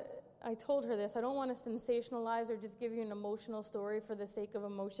want to I told her this. I don't want to sensationalize or just give you an emotional story for the sake of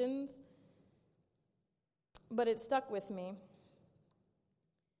emotions, but it stuck with me.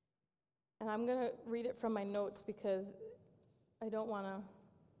 And I'm going to read it from my notes because I don't want to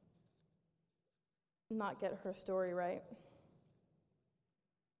not get her story right.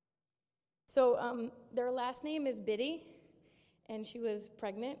 So their last name is Biddy, and she was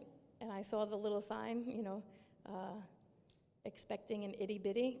pregnant, and I saw the little sign, expecting an itty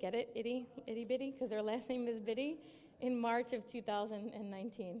bitty. Get it? Itty bitty? Because their last name is Biddy, in March of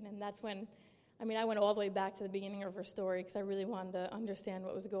 2019. And that's when, I went all the way back to the beginning of her story because I really wanted to understand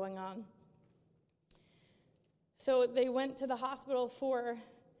what was going on. So they went to the hospital for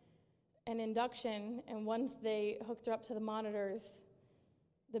an induction, and once they hooked her up to the monitors,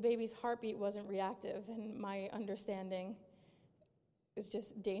 the baby's heartbeat wasn't reactive, and my understanding is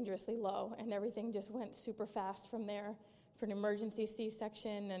just dangerously low, and everything just went super fast from there for an emergency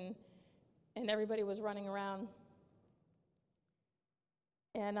C-section, and everybody was running around.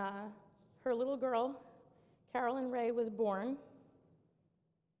 And her little girl, Carolyn Ray, was born,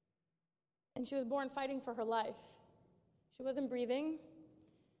 and she was born fighting for her life. She wasn't breathing.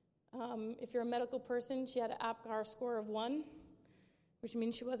 If you're a medical person, she had an APGAR score of 1, which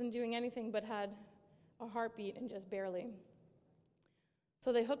means she wasn't doing anything but had a heartbeat and just barely.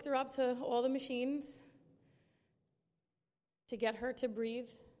 So they hooked her up to all the machines to get her to breathe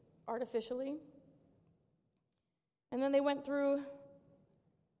artificially. And then they went through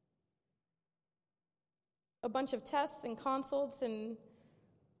a bunch of tests and consults and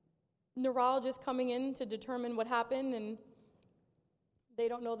neurologists coming in to determine what happened, and they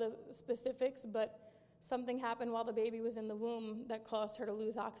don't know the specifics, but something happened while the baby was in the womb that caused her to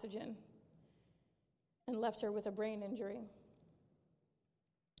lose oxygen and left her with a brain injury.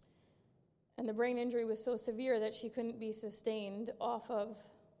 And the brain injury was so severe that she couldn't be sustained off of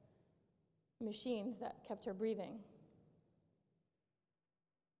machines that kept her breathing.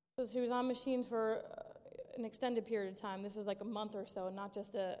 So she was on machines for an extended period of time. This was like a month or so, not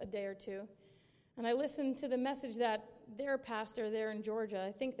just a day or two. And I listened to the message that their pastor there in Georgia,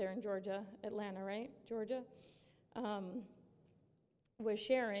 I think they're in Georgia, Atlanta, right? Georgia, was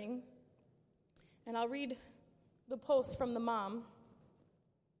sharing. And I'll read the post from the mom.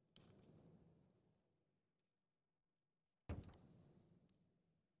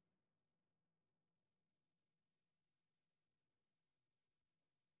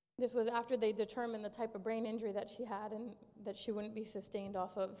 This was after they determined the type of brain injury that she had and that she wouldn't be sustained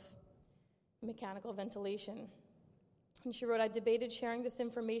off of mechanical ventilation. And she wrote, "I debated sharing this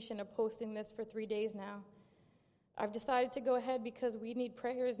information or posting this for 3 days now. I've decided to go ahead because we need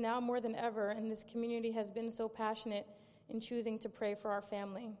prayers now more than ever, and this community has been so passionate in choosing to pray for our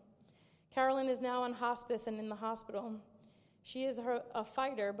family. Carolyn is now on hospice and in the hospital. She is a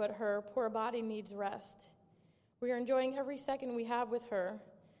fighter, but her poor body needs rest. We are enjoying every second we have with her,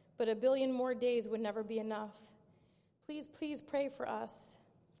 but a billion more days would never be enough. Please, please pray for us.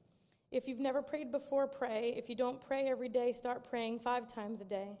 If you've never prayed before, pray. If you don't pray every day, start praying 5 times a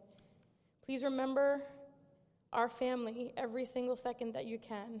day. Please remember our family every single second that you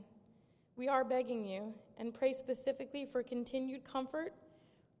can. We are begging you, and pray specifically for continued comfort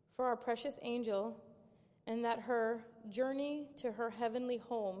for our precious angel, and that her journey to her heavenly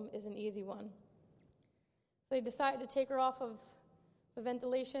home is an easy one." So they decided to take her off of the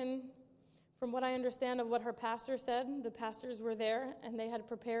ventilation. From what I understand of what her pastor said, the pastors were there, and they had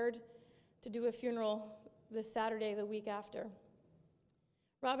prepared to do a funeral this Saturday, the week after.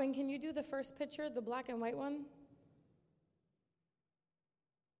 Robin, can you do the first picture, the black and white one?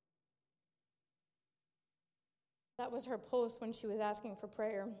 That was her post when she was asking for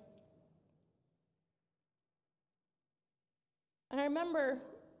prayer. And I remember,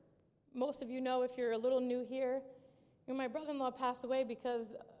 most of you know if you're a little new here, my brother-in-law passed away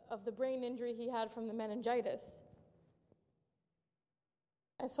because of the brain injury he had from the meningitis.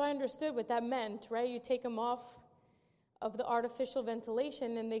 And so I understood what that meant, right? You take them off of the artificial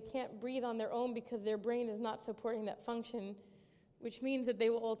ventilation and they can't breathe on their own because their brain is not supporting that function, which means that they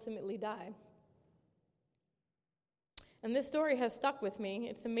will ultimately die. And this story has stuck with me.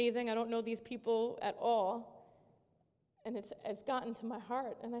 It's amazing. I don't know these people at all. And it's gotten to my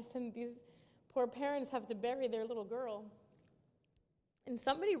heart. And I said, these poor parents have to bury their little girl. And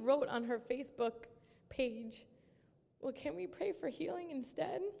somebody wrote on her Facebook page, "Well, can we pray for healing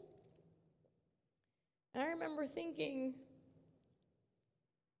instead?" And I remember thinking,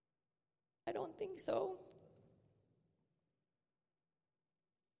 I don't think so.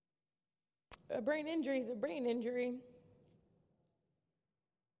 A brain injury is a brain injury.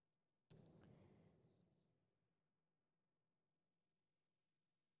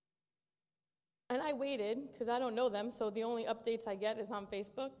 And I waited, because I don't know them, so the only updates I get is on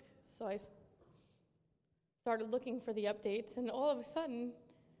Facebook. So I started looking for the updates, and all of a sudden,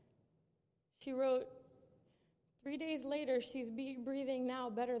 she wrote, 3 days later, she's breathing now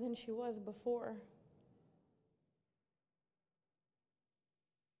better than she was before.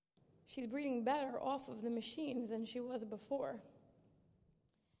 She's breathing better off of the machines than she was before.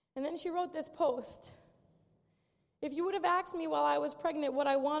 And then she wrote this post. If you would have asked me while I was pregnant what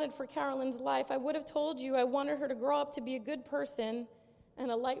I wanted for Carolyn's life, I would have told you I wanted her to grow up to be a good person and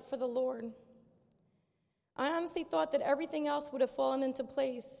a light for the Lord. I honestly thought that everything else would have fallen into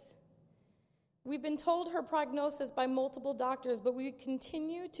place. We've been told her prognosis by multiple doctors, but we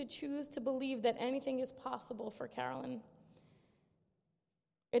continue to choose to believe that anything is possible for Carolyn.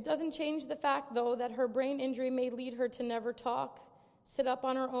 It doesn't change the fact, though, that her brain injury may lead her to never talk, sit up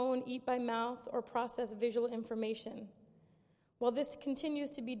on her own, eat by mouth, or process visual information. While this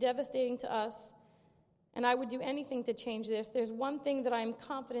continues to be devastating to us, and I would do anything to change this, there's one thing that I am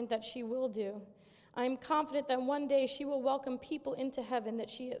confident that she will do. I am confident that one day she will welcome people into heaven that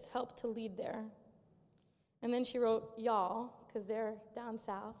she has helped to lead there. And then she wrote, y'all, because they're down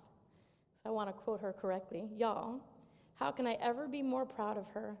south, so I want to quote her correctly. Y'all, how can I ever be more proud of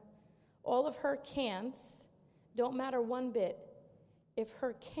her? All of her can'ts don't matter one bit if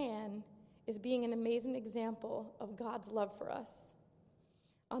her can is being an amazing example of God's love for us.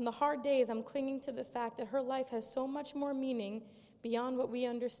 On the hard days, I'm clinging to the fact that her life has so much more meaning beyond what we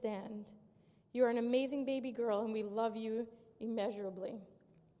understand. You are an amazing baby girl, and we love you immeasurably.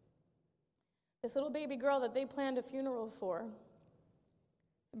 This little baby girl that they planned a funeral for,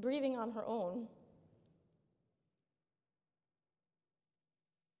 breathing on her own.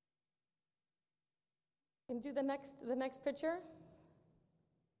 And do the next picture.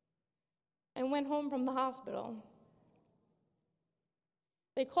 And went home from the hospital.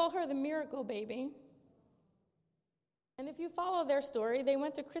 They call her the miracle baby. And if you follow their story, they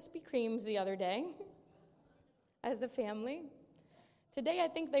went to Krispy Kreme's the other day as a family. Today, I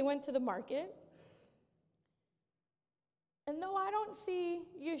think they went to the market. And though I don't see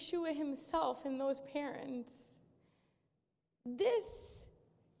Yeshua himself in those parents, this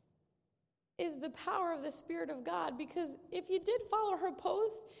is the power of the Spirit of God, because if you did follow her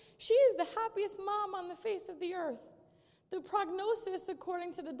post, she is the happiest mom on the face of the earth. The prognosis,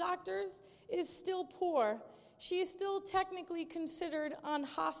 according to the doctors, is still poor. She is still technically considered on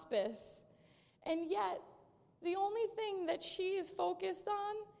hospice. And yet, the only thing that she is focused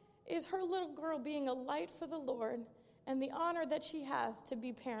on is her little girl being a light for the Lord and the honor that she has to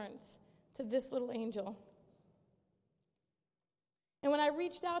be parents to this little angel. And when I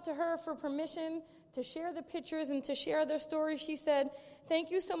reached out to her for permission to share the pictures and to share their story, she said,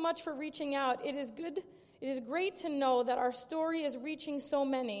 "Thank you so much for reaching out. It is great to know that our story is reaching so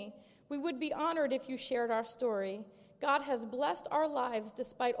many. We would be honored if you shared our story. God has blessed our lives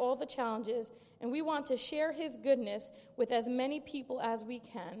despite all the challenges, and we want to share his goodness with as many people as we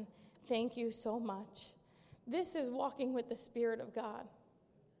can. Thank you so much." This is walking with the Spirit of God.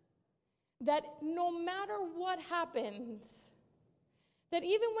 That no matter what happens, that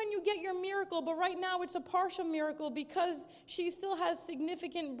even when you get your miracle, but right now it's a partial miracle because she still has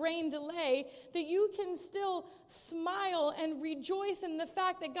significant brain delay, that you can still smile and rejoice in the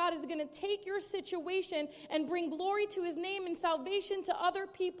fact that God is going to take your situation and bring glory to his name and salvation to other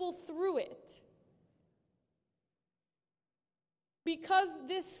people through it. Because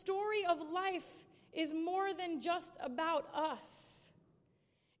this story of life is more than just about us.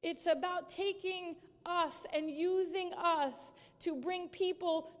 It's about taking us and using us to bring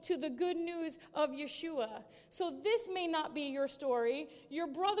people to the good news of Yeshua. So this may not be your story. Your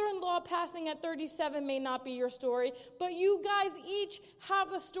brother-in-law passing at 37 may not be your story, but you guys each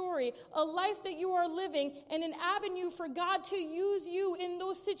have a story, a life that you are living, and an avenue for God to use you in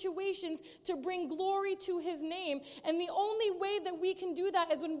those situations to bring glory to his name. And the only way that we can do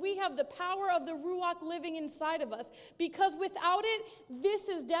that is when we have the power of the Ruach living inside of us, because without it, this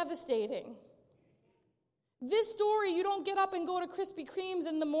is devastating. This story, you don't get up and go to Krispy Kreme's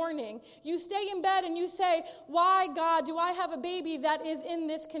in the morning. You stay in bed and you say, "Why, God, do I have a baby that is in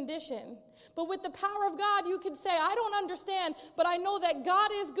this condition?" But with the power of God, you can say, "I don't understand, but I know that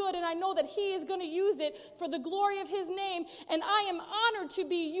God is good, and I know that he is going to use it for the glory of his name, and I am honored to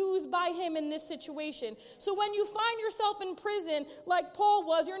be used by him in this situation." So when you find yourself in prison like Paul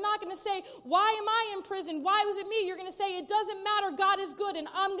was, you're not going to say, "Why am I in prison? Why was it me?" You're going to say, "It doesn't matter. God is good, and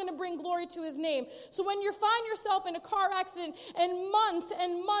I'm going to bring glory to his name." So when you're finding find yourself in a car accident and months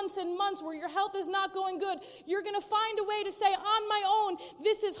and months and months where your health is not going good, you're going to find a way to say, on my own,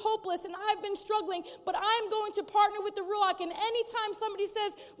 this is hopeless and I've been struggling, but I'm going to partner with the Ruach. And anytime somebody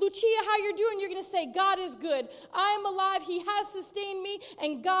says, Lucia, how you're doing, you're going to say, God is good. I am alive. He has sustained me,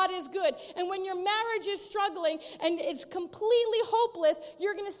 and God is good. And when your marriage is struggling and it's completely hopeless,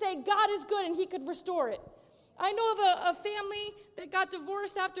 you're going to say, God is good, and he could restore it. I know of a family that got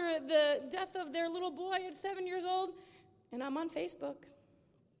divorced after the death of their little boy at 7 years old, and I'm on Facebook.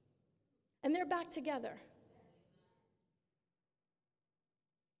 And they're back together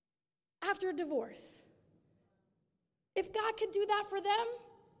after a divorce. If God could do that for them,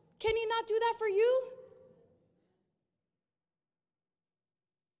 can he not do that for you?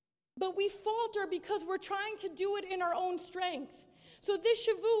 But we falter because we're trying to do it in our own strength. So this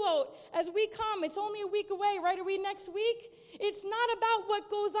Shavuot, as we come, it's only a week away, right? Are we next week? It's not about what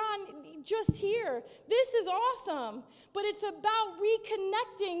goes on just here. This is awesome. But it's about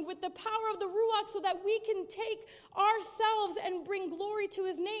reconnecting with the power of the Ruach so that we can take ourselves and bring glory to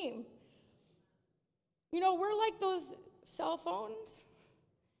his name. You know, we're like those cell phones.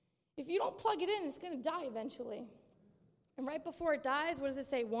 If you don't plug it in, it's going to die eventually. And right before it dies, what does it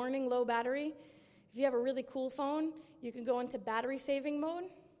say? Warning, low battery. If you have a really cool phone, you can go into battery saving mode.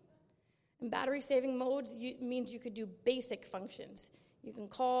 And battery saving modes means you could do basic functions. You can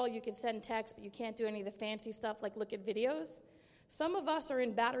call, you can send text, but you can't do any of the fancy stuff like look at videos. Some of us are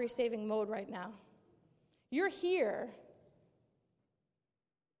in battery saving mode right now. You're here,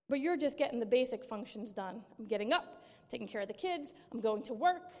 but you're just getting the basic functions done. I'm getting up, taking care of the kids, I'm going to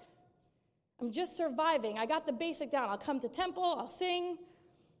work. I'm just surviving. I got the basic down. I'll come to temple, I'll sing,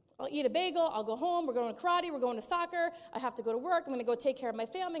 I'll eat a bagel, I'll go home, we're going to karate, we're going to soccer, I have to go to work, I'm going to go take care of my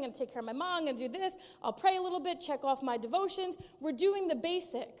family, I'm going to take care of my mom, I'm going to do this, I'll pray a little bit, check off my devotions. We're doing the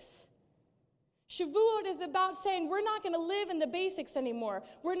basics. Shavuot is about saying we're not going to live in the basics anymore.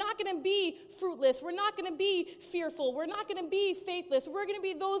 We're not going to be fruitless. We're not going to be fearful. We're not going to be faithless. We're going to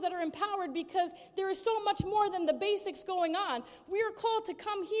be those that are empowered because there is so much more than the basics going on. We are called to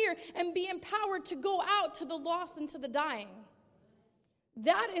come here and be empowered to go out to the lost and to the dying.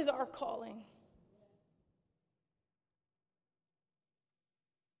 That is our calling.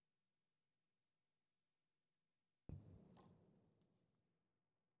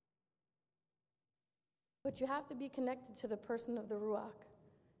 But you have to be connected to the person of the Ruach.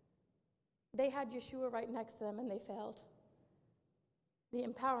 They had Yeshua right next to them and they failed. The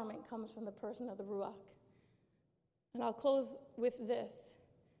empowerment comes from the person of the Ruach. And I'll close with this.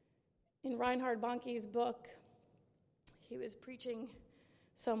 In Reinhard Bonnke's book, he was preaching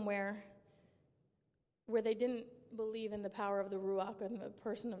somewhere where they didn't believe in the power of the Ruach and the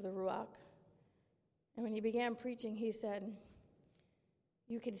person of the Ruach. And when he began preaching, he said,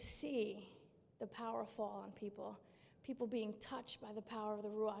 you could see the power fall on people being touched by the power of the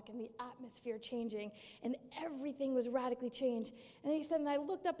Ruach and the atmosphere changing, and everything was radically changed. And he said, and I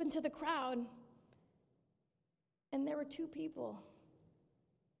looked up into the crowd, and there were two people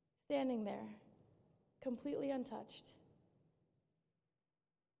standing there, completely untouched,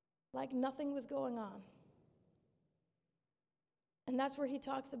 like nothing was going on. And that's where he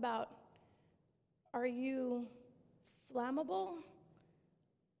talks about, are you flammable?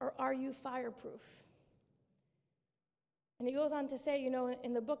 Or are you fireproof? And he goes on to say, you know,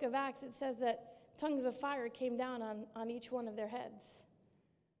 in the book of Acts, it says that tongues of fire came down on each one of their heads.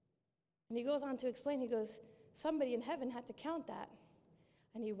 And he goes on to explain, he goes, somebody in heaven had to count that.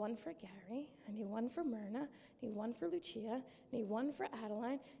 I need one for Gary, I need one for Myrna, I need one for Lucia, I need one for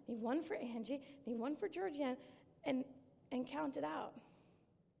Adeline, I need one for Angie, I need one for Georgiana, and count it out.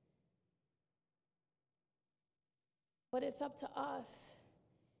 But it's up to us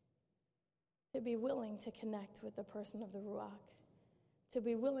to be willing to connect with the person of the Ruach, to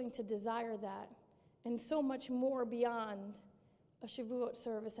be willing to desire that, and so much more beyond a Shavuot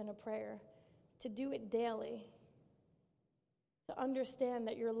service and a prayer, to do it daily, to understand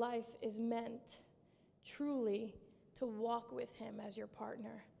that your life is meant truly to walk with him as your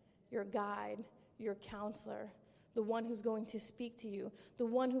partner, your guide, your counselor, the one who's going to speak to you, the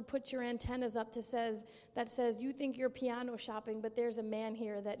one who puts your antennas up that says, you think you're piano shopping, but there's a man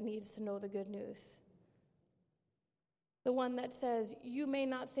here that needs to know the good news. The one that says, you may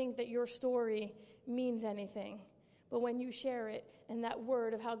not think that your story means anything, but when you share it and that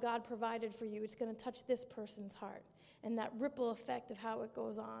word of how God provided for you, it's going to touch this person's heart, and that ripple effect of how it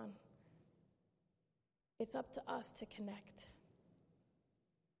goes on. It's up to us to connect.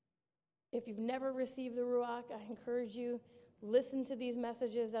 If you've never received the Ruach, I encourage you, listen to these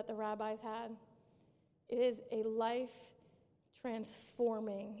messages that the rabbis had. It is a life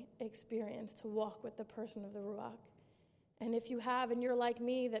transforming experience to walk with the person of the Ruach. And if you have, and you're like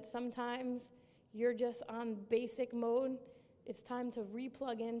me, that sometimes you're just on basic mode, it's time to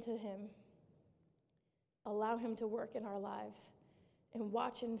replug into him. Allow him to work in our lives and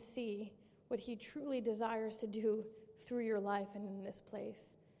watch and see what he truly desires to do through your life and in this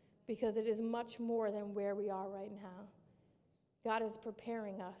place, because it is much more than where we are right now. God is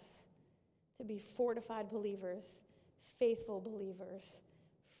preparing us to be fortified believers, faithful believers,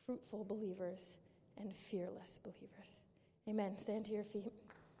 fruitful believers, and fearless believers. Amen. Stand to your feet.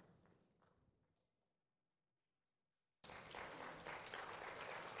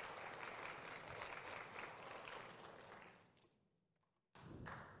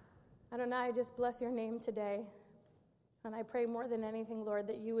 Adonai, I just bless your name today. And I pray more than anything, Lord,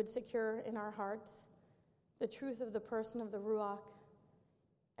 that you would secure in our hearts the truth of the person of the Ruach,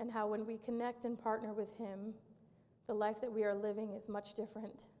 and how when we connect and partner with him, the life that we are living is much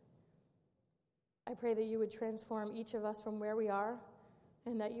different. I pray that you would transform each of us from where we are,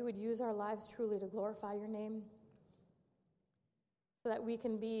 and that you would use our lives truly to glorify your name, so that we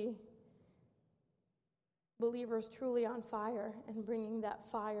can be believers truly on fire and bringing that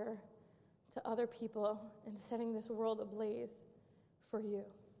fire to other people and setting this world ablaze for you.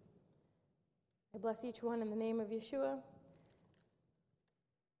 I bless each one in the name of Yeshua.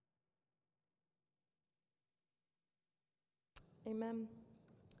 Amen.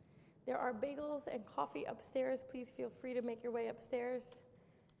 There are bagels and coffee upstairs. Please feel free to make your way upstairs.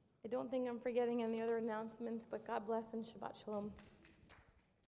 I don't think I'm forgetting any other announcements, but God bless and Shabbat Shalom.